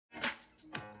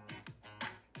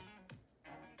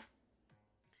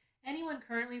anyone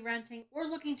currently renting or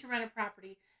looking to rent a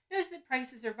property knows that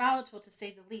prices are volatile, to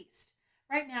say the least.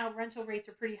 Right now, rental rates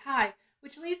are pretty high,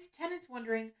 which leaves tenants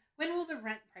wondering, when will the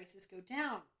rent prices go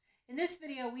down? In this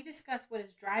video, we discuss what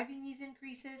is driving these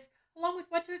increases, along with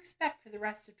what to expect for the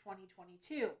rest of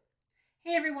 2022.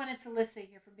 Hey everyone, it's Alyssa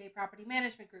here from Bay Property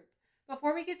Management Group.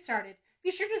 Before we get started,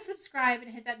 be sure to subscribe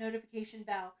and hit that notification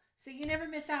bell so you never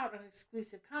miss out on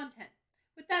exclusive content.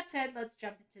 With that said, let's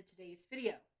jump into today's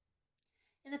video.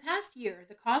 In the past year,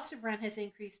 the cost of rent has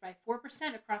increased by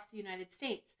 4% across the United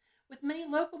States, with many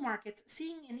local markets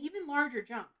seeing an even larger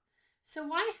jump. So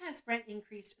why has rent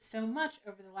increased so much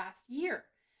over the last year?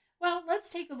 Well,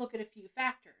 let's take a look at a few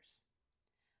factors.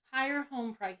 Higher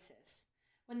home prices.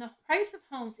 When the price of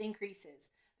homes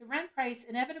increases, the rent price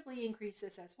inevitably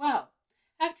increases as well.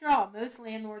 After all, most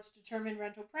landlords determine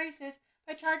rental prices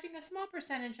by charging a small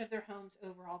percentage of their home's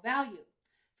overall value.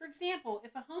 For example,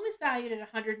 if a home is valued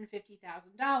at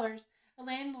 $150,000, a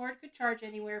landlord could charge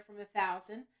anywhere from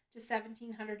 $1,000 to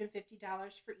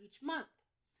 $1,750 for each month.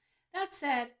 That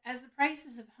said, as the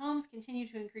prices of homes continue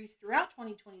to increase throughout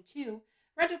 2022,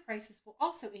 rental prices will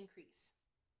also increase.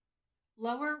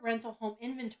 Lower rental home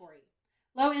inventory.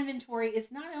 Low inventory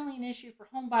is not only an issue for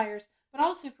home buyers, but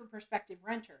also for prospective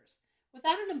renters.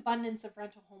 Without an abundance of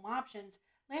rental home options,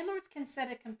 landlords can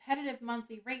set a competitive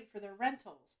monthly rate for their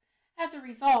rentals. As a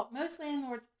result, most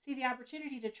landlords see the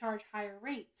opportunity to charge higher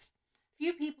rates.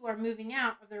 Few people are moving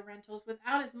out of their rentals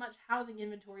without as much housing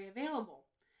inventory available.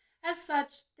 As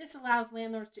such, this allows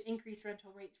landlords to increase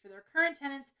rental rates for their current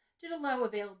tenants due to low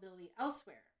availability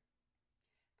elsewhere.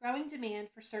 Growing demand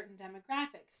for certain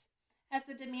demographics. As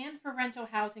the demand for rental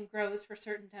housing grows for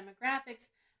certain demographics,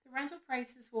 the rental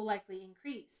prices will likely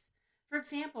increase. For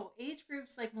example, age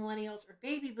groups like millennials or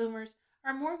baby boomers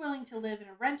are more willing to live in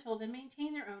a rental than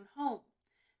maintain their own home.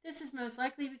 This is most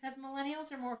likely because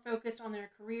millennials are more focused on their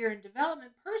career and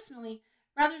development personally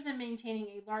rather than maintaining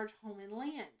a large home and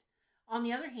land. On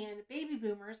the other hand, baby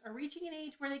boomers are reaching an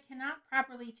age where they cannot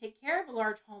properly take care of a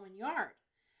large home and yard.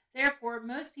 Therefore,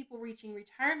 most people reaching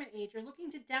retirement age are looking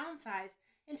to downsize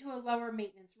into a lower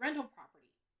maintenance rental property.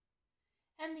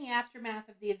 And the aftermath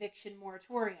of the eviction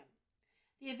moratorium.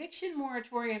 The eviction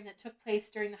moratorium that took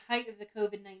place during the height of the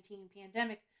COVID-19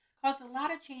 pandemic caused a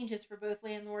lot of changes for both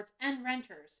landlords and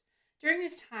renters. During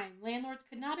this time, landlords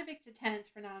could not evict tenants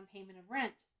for non-payment of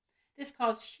rent. This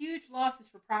caused huge losses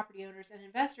for property owners and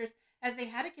investors as they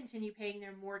had to continue paying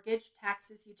their mortgage,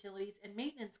 taxes, utilities, and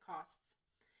maintenance costs.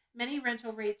 Many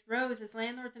rental rates rose as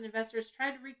landlords and investors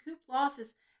tried to recoup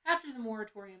losses after the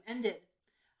moratorium ended.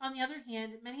 On the other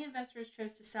hand, many investors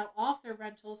chose to sell off their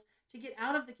rentals to get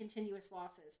out of the continuous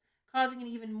losses, causing an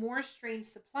even more strained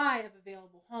supply of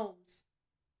available homes.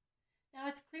 Now,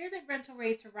 it's clear that rental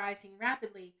rates are rising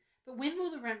rapidly, but when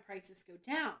will the rent prices go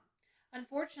down?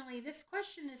 Unfortunately, this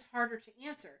question is harder to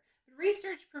answer, but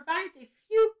research provides a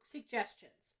few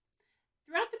suggestions.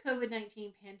 Throughout the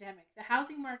COVID-19 pandemic, the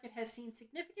housing market has seen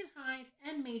significant highs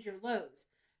and major lows.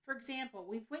 For example,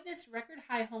 we've witnessed record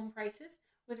high home prices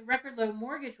with record low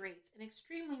mortgage rates and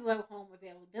extremely low home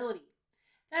availability.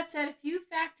 That said, a few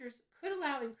factors could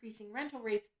allow increasing rental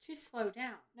rates to slow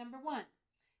down. Number one,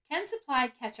 can supply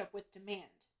catch up with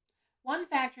demand? One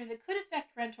factor that could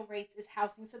affect rental rates is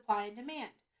housing supply and demand.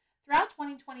 Throughout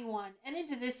 2021 and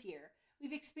into this year,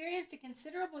 we've experienced a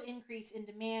considerable increase in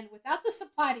demand without the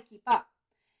supply to keep up.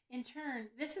 In turn,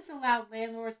 this has allowed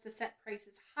landlords to set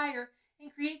prices higher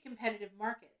and create competitive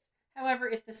markets. However,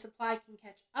 if the supply can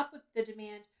catch up with the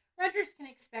demand, renters can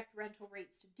expect rental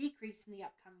rates to decrease in the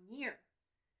upcoming year.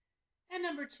 And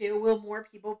number two, will more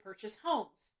people purchase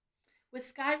homes? With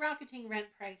skyrocketing rent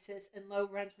prices and low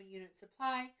rental unit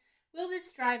supply, will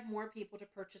this drive more people to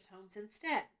purchase homes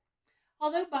instead?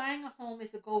 Although buying a home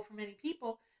is a goal for many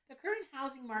people, the current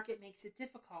housing market makes it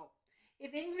difficult.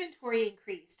 If inventory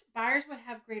increased, buyers would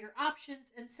have greater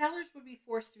options and sellers would be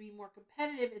forced to be more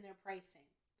competitive in their pricing.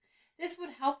 This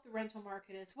would help the rental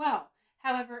market as well.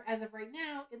 However, as of right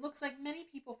now, it looks like many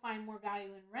people find more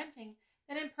value in renting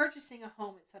than in purchasing a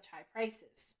home at such high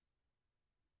prices.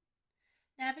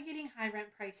 Navigating high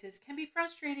rent prices can be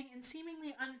frustrating and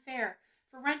seemingly unfair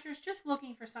for renters just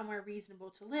looking for somewhere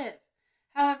reasonable to live.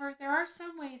 However, there are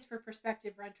some ways for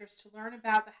prospective renters to learn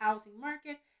about the housing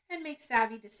market and make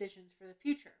savvy decisions for the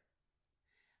future.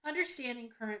 Understanding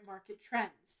current market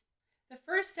trends. The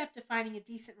first step to finding a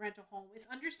decent rental home is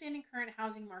understanding current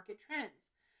housing market trends.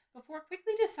 Before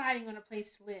quickly deciding on a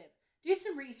place to live, do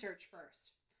some research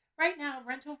first. Right now,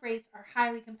 rental rates are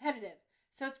highly competitive,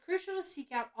 so it's crucial to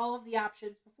seek out all of the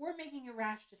options before making a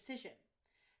rash decision.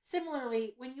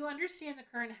 Similarly, when you understand the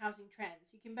current housing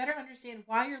trends, you can better understand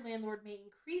why your landlord may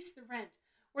increase the rent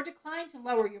or decline to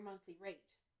lower your monthly rate.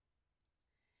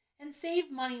 And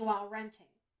save money while renting.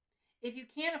 If you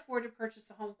can't afford to purchase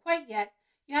a home quite yet,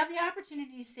 you have the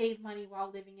opportunity to save money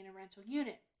while living in a rental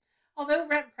unit. Although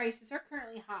rent prices are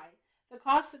currently high, the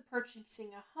costs of purchasing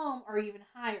a home are even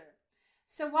higher.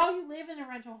 So while you live in a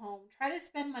rental home, try to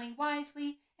spend money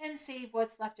wisely and save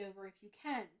what's left over if you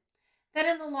can. Then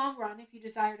in the long run, if you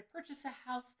desire to purchase a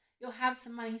house, you'll have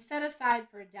some money set aside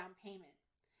for a down payment.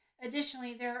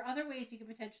 Additionally, there are other ways you can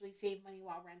potentially save money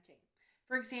while renting.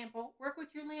 For example, work with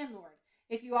your landlord.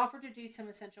 If you offer to do some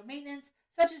essential maintenance,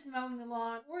 such as mowing the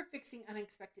lawn or fixing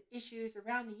unexpected issues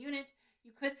around the unit,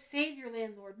 you could save your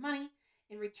landlord money.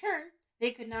 In return,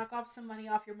 they could knock off some money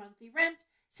off your monthly rent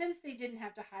since they didn't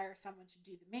have to hire someone to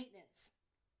do the maintenance.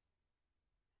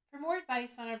 For more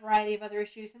advice on a variety of other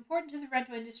issues important to the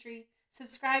rental industry,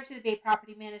 subscribe to the Bay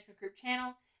Property Management Group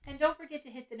channel, and don't forget to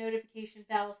hit the notification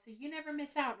bell so you never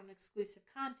miss out on exclusive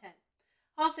content.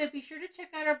 Also, be sure to check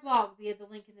out our blog via the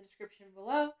link in the description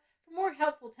below for more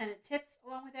helpful tenant tips,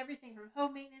 along with everything from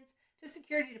home maintenance to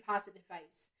security deposit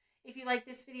advice. If you like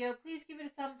this video, please give it a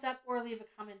thumbs up or leave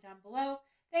a comment down below.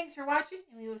 Thanks for watching,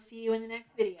 and we will see you in the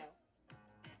next video.